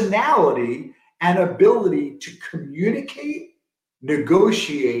personality and ability to communicate,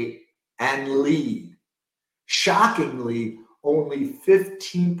 negotiate, and lead. Shockingly, only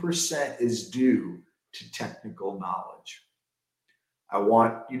 15% is due to technical knowledge. I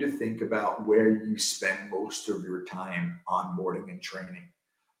want you to think about where you spend most of your time onboarding and training.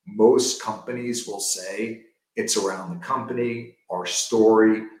 Most companies will say it's around the company, our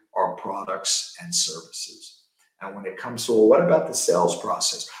story, our products and services. And when it comes to, well, what about the sales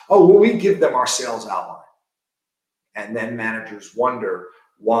process? Oh, well, we give them our sales outline. And then managers wonder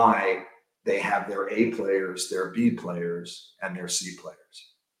why they have their A players, their B players, and their C players.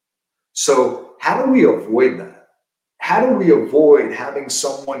 So how do we avoid that? How do we avoid having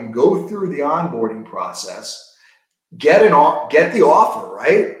someone go through the onboarding process, get the offer,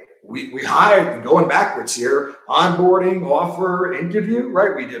 right? We hired, and going backwards here, onboarding, offer, interview,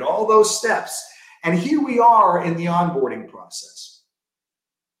 right? We did all those steps. And here we are in the onboarding process.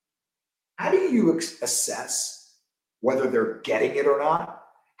 How do you assess whether they're getting it or not?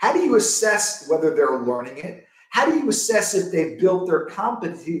 How do you assess whether they're learning it? How do you assess if they've built their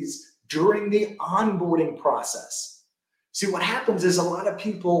competencies during the onboarding process? See, what happens is a lot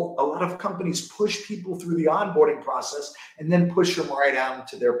of companies push people through the onboarding process and then push them right out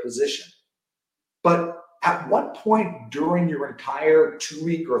into their position. But at what point during your entire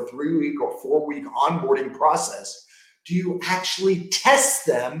 2-week or 3-week or 4-week onboarding process do you actually test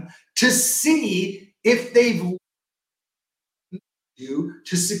them to see if they've you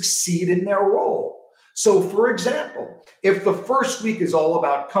to succeed in their role? So, for example, if the first week is all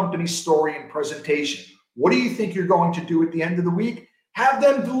about company story and presentation, what do you think you're going to do at the end of the week? Have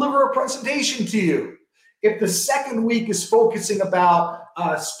them deliver a presentation to you. If the second week is focusing about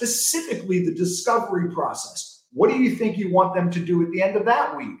specifically the discovery process, what do you think you want them to do at the end of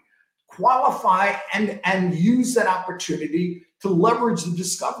that week? Qualify and use that opportunity to leverage the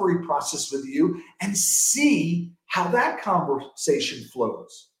discovery process with you and see how that conversation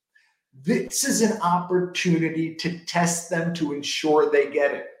flows. This is an opportunity to test them to ensure they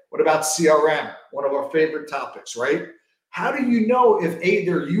get it. What about CRM? One of our favorite topics, right? How do you know if A,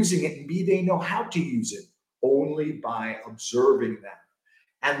 they're using it, and B, they know how to use it? Only by observing them.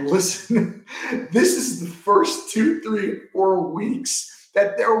 And listen, this is the first 2, 3, 4 weeks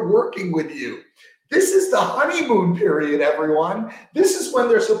that they're working with you. This is the honeymoon period, everyone. This is when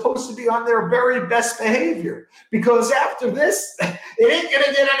they're supposed to be on their very best behavior. Because after this, it ain't going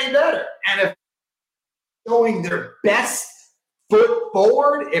to get any better. And if they're showing their best foot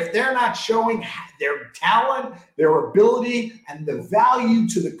forward, if they're not showing their talent, their ability, and the value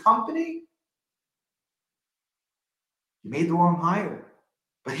to the company, you made the wrong hire.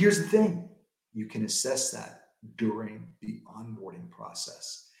 But here's the thing. You can assess that during the onboarding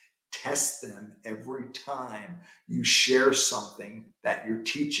process. Test them every time you share something that you're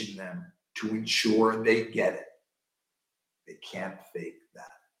teaching them to ensure they get it. They can't fake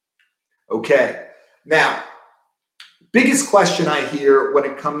that. Okay, now, biggest question I hear when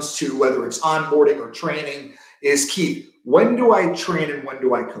it comes to whether it's onboarding or training is, Keith, when do I train and when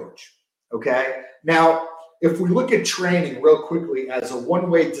do I coach? Okay, now, if we look at training real quickly as a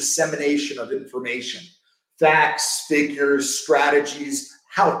one-way dissemination of information, facts, figures, strategies,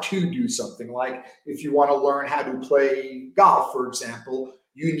 how to do something. Like if you want to learn how to play golf, for example,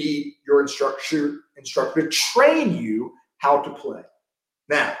 you need your instructor to train you how to play.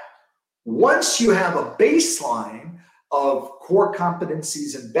 Now, once you have a baseline of core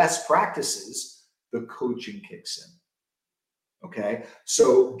competencies and best practices, the coaching kicks in. Okay,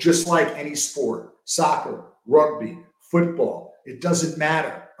 so just like any sport, soccer, rugby, football, it doesn't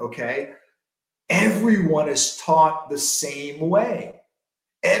matter. Okay, everyone is taught the same way.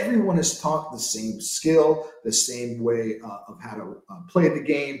 Everyone is taught the same skill, the same way of how to play the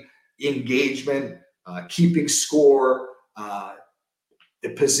game, engagement, keeping score, the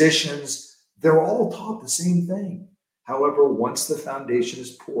positions. They're all taught the same thing. However, once the foundation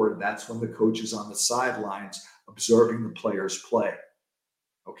is poured, that's when the coach is on the sidelines observing the players play.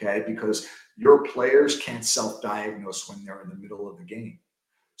 Okay, because your players can't self-diagnose when they're in the middle of the game.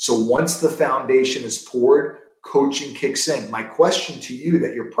 So once the foundation is poured, coaching kicks in. My question to you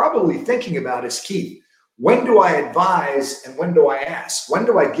that you're probably thinking about is, Keith, when do I advise and when do I ask? When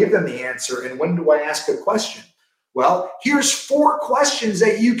do I give them the answer and when do I ask a question? Well, here's 4 questions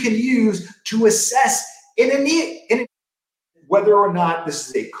that you can use to assess whether or not this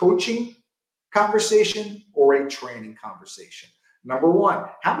is a coaching conversation or a training conversation. Number 1,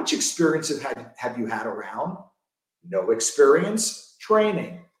 how much experience have you had around? No experience,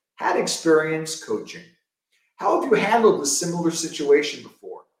 training. Had experience, coaching. How have you handled a similar situation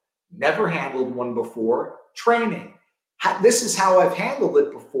before? Never handled one before, training. This is how I've handled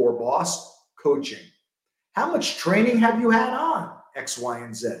it before, boss, coaching. How much training have you had on X, Y,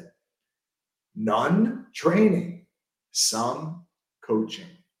 and Z? None, training. Some, coaching.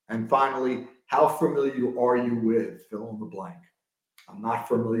 And finally, how familiar are you with fill in the blank? I'm not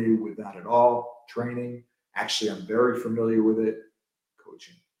familiar with that at all, training. Actually, I'm very familiar with it,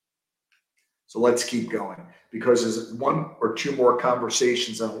 coaching. So let's keep going because there's 1 or 2 more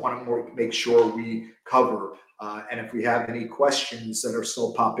conversations I want to make sure we cover. And if we have any questions that are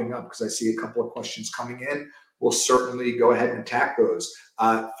still popping up, because I see a couple of questions coming in, we'll certainly go ahead and attack those.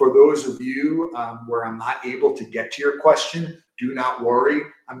 For those of you where I'm not able to get to your question, do not worry.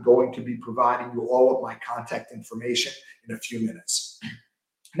 I'm going to be providing you all of my contact information in a few minutes.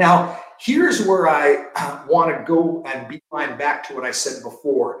 Now, here's where I want to go and beeline back to what I said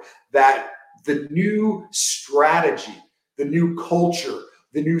before, that the new strategy, the new culture,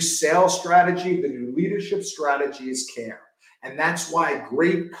 the new sales strategy, the new leadership strategy is care. And that's why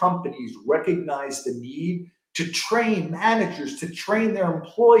great companies recognize the need to train managers, to train their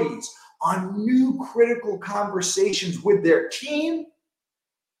employees on new critical conversations with their team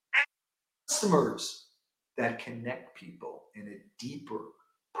and customers that connect people in a deeper,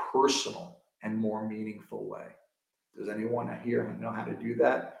 personal, and more meaningful way. Does anyone here know how to do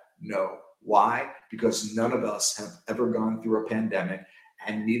that? No. Why? Because none of us have ever gone through a pandemic,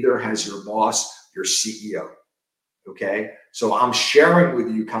 and neither has your boss, your CEO. Okay? So I'm sharing with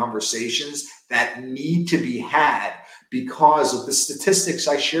you conversations that need to be had because of the statistics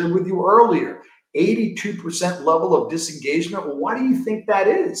I shared with you earlier. 82% level of disengagement. Well, why do you think that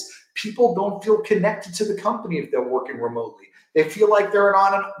is? People don't feel connected to the company if they're working remotely. They feel like they're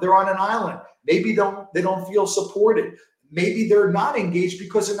on an island. Maybe they don't feel supported. Maybe they're not engaged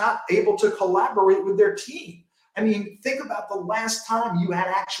because they're not able to collaborate with their team. I mean, think about the last time you had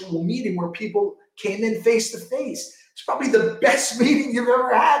actual meeting where people came in face to face. It's probably the best meeting you've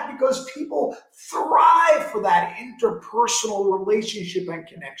ever had because people thrive for that interpersonal relationship and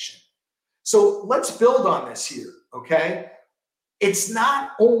connection. So let's build on this here, okay? It's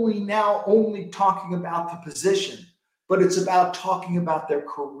not only talking about the position, but it's about talking about their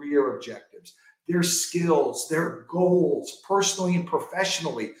career objectives, their skills, their goals, personally and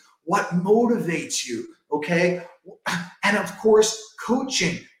professionally, what motivates you, okay? And of course,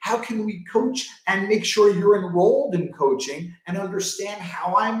 coaching. How can we coach and make sure you're enrolled in coaching and understand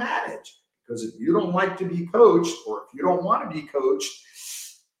how I manage? Because if you don't like to be coached or if you don't want to be coached,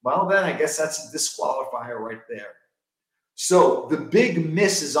 well, then I guess that's a disqualifier right there. So the big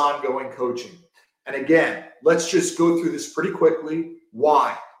miss is ongoing coaching. And again, let's just go through this pretty quickly.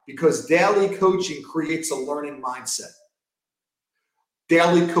 Why? Because daily coaching creates a learning mindset.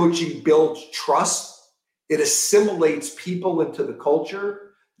 Daily coaching builds trust. It assimilates people into the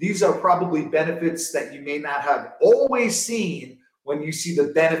culture. These are probably benefits that you may not have always seen when you see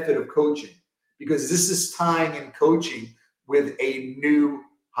the benefit of coaching, because this is tying in coaching with a new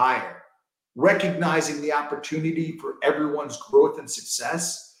hire. Recognizing the opportunity for everyone's growth and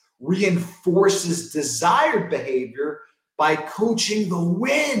success reinforces desired behavior by coaching the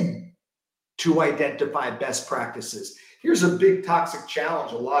win to identify best practices. Here's a big toxic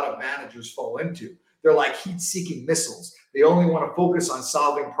challenge a lot of managers fall into. They're like heat-seeking missiles. They only want to focus on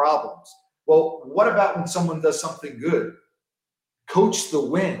solving problems. Well, what about when someone does something good? Coach the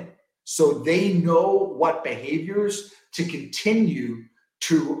win so they know what behaviors to continue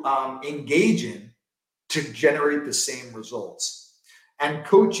to engage in to generate the same results. And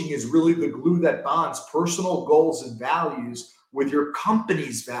coaching is really the glue that bonds personal goals and values with your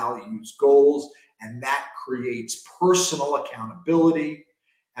company's values, goals, and that creates personal accountability.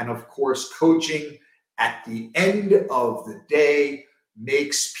 And of course, coaching at the end of the day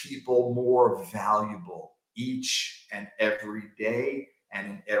makes people more valuable each and every day and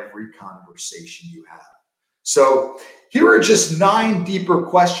in every conversation you have. So here are just 9 deeper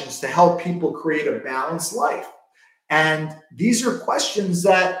questions to help people create a balanced life. And these are questions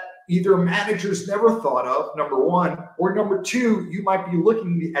that either managers never thought of, number 1, or number 2, you might be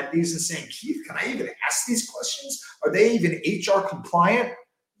looking at these and saying, Keith, can I even ask these questions? Are they even HR compliant?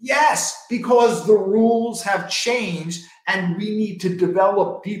 Yes, because the rules have changed and we need to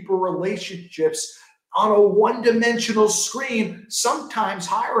develop deeper relationships on a one-dimensional screen, sometimes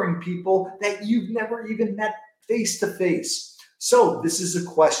hiring people that you've never even met face to face. So this is a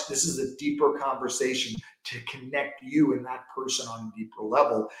question, this is a deeper conversation to connect you and that person on a deeper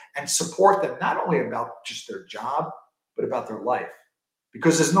level and support them, not only about just their job, but about their life.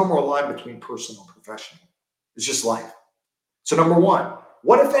 Because there's no more line between personal and professional. It's just life. So number one,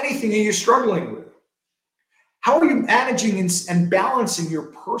 what, if anything, are you struggling with? How are you managing and balancing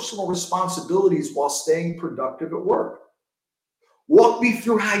your personal responsibilities while staying productive at work? Walk me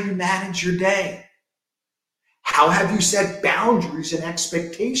through how you manage your day. How have you set boundaries and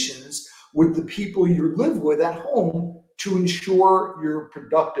expectations with the people you live with at home to ensure you're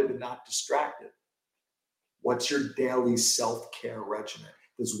productive and not distracted? What's your daily self-care regimen?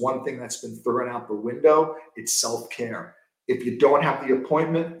 There's one thing that's been thrown out the window, it's self-care. If you don't have the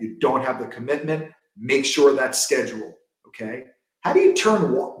appointment, you don't have the commitment, make sure that's scheduled, okay? How do you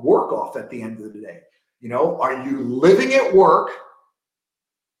turn work off at the end of the day? You know, are you living at work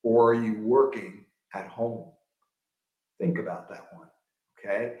or are you working at home? Think about that one,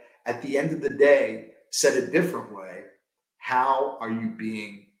 okay? At the end of the day, said a different way, how are you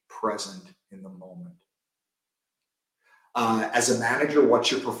being present in the moment? As a manager,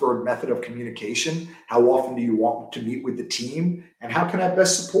 what's your preferred method of communication? How often do you want to meet with the team? And how can I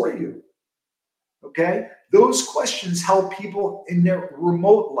best support you? Okay, those questions help people in their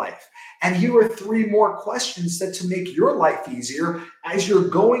remote life. And here are 3 more questions that to make your life easier as you're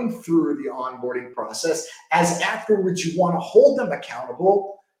going through the onboarding process, as afterwards you want to hold them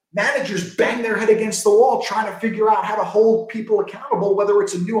accountable. Managers bang their head against the wall trying to figure out how to hold people accountable, whether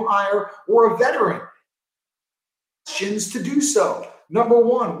it's a new hire or a veteran. Questions to do so. Number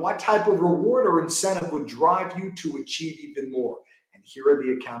 1, what type of reward or incentive would drive you to achieve even more? And here are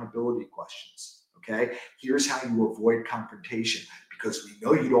the accountability questions. Okay, here's how you avoid confrontation, because we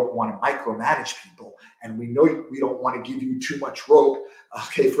know you don't want to micromanage people, and we know we don't want to give you too much rope,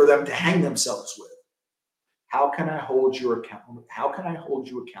 okay, for them to hang themselves with. How can I hold you accountable? How can I hold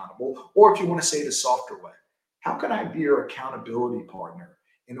you accountable? Or if you want to say it a softer way, how can I be your accountability partner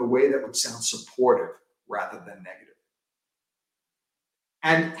in a way that would sound supportive rather than negative?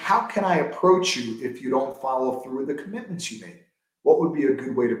 And how can I approach you if you don't follow through with the commitments you made? What would be a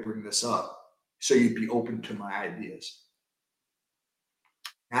good way to bring this up so you'd be open to my ideas?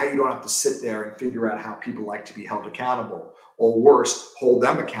 Now you don't have to sit there and figure out how people like to be held accountable, or worse, hold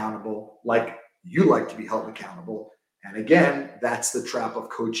them accountable like you like to be held accountable. And again, that's the trap of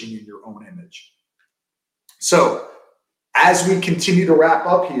coaching in your own image. So as we continue to wrap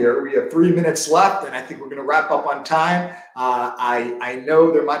up here, we have 3 minutes left, and I think we're going to wrap up on time. I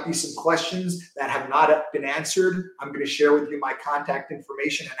know there might be some questions that have not been answered. I'm going to share with you my contact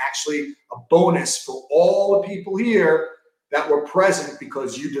information and actually a bonus for all the people here that were present,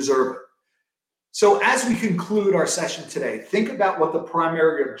 because you deserve it. So as we conclude our session today, think about what the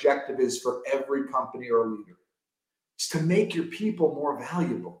primary objective is for every company or leader. It's to make your people more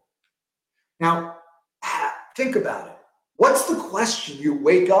valuable. Now, think about it. What's the question you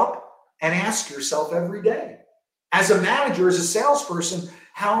wake up and ask yourself every day? As a manager, as a salesperson,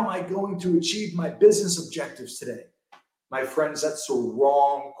 how am I going to achieve my business objectives today? My friends, that's the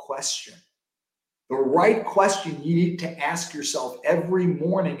wrong question. The right question you need to ask yourself every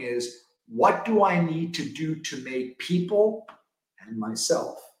morning is, what do I need to do to make people and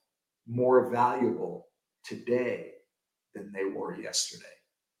myself more valuable today than they were yesterday?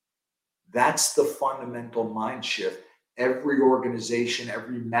 That's the fundamental mind shift every organization,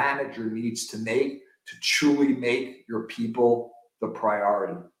 every manager needs to make to truly make your people the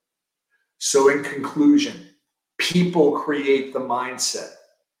priority. So in conclusion, people create the mindset.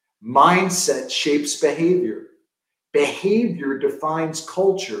 Mindset shapes behavior. Behavior defines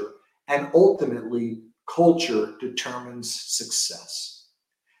culture, and ultimately, culture determines success.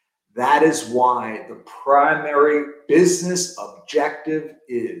 That is why the primary business objective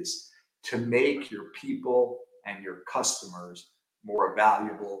is to make your people and your customers more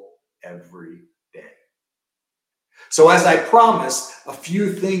valuable every day. So as I promised, a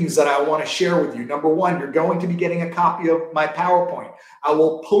few things that I want to share with you. Number 1, you're going to be getting a copy of my PowerPoint. I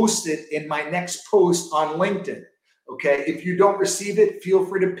will post it in my next post on LinkedIn. Okay, if you don't receive it, feel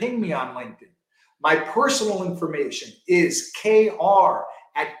free to ping me on LinkedIn. My personal information is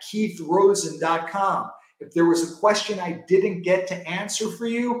kr@keithrosen.com. If there was a question I didn't get to answer for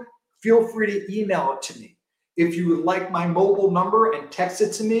you, feel free to email it to me. If you would like my mobile number and text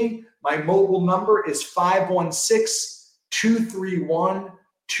it to me, my mobile number is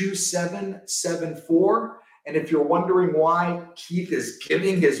 516-231-2774. And if you're wondering why Keith is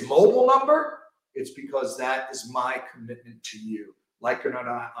giving his mobile number, it's because that is my commitment to you. Like it or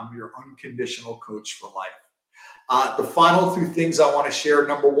not, I'm your unconditional coach for life. The final two things I want to share.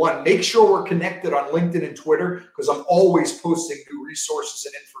 Number one, make sure we're connected on LinkedIn and Twitter because I'm always posting new resources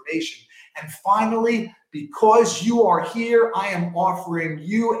and information. And finally, because you are here, I am offering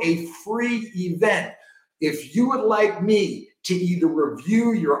you a free event. If you would like me to either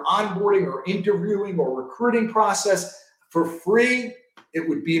review your onboarding or interviewing or recruiting process for free, it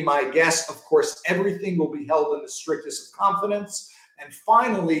would be my guest. Of course, everything will be held in the strictest of confidence. And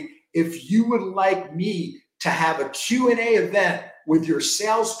finally, if you would like me to have a Q&A event with your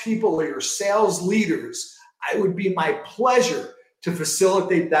salespeople or your sales leaders, it would be my pleasure to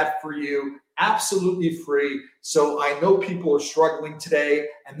facilitate that for you, absolutely free. So I know people are struggling today,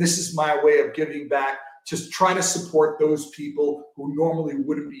 and this is my way of giving back, just trying to support those people who normally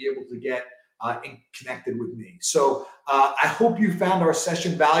wouldn't be able to get connected with me. So I hope you found our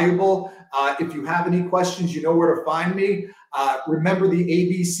session valuable. If you have any questions, you know where to find me. Remember the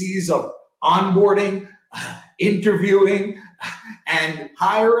ABCs of onboarding, interviewing, and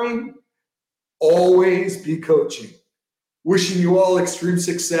hiring. Always be coaching. Wishing you all extreme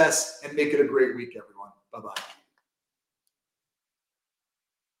success and make it a great week, everyone. Bye-bye.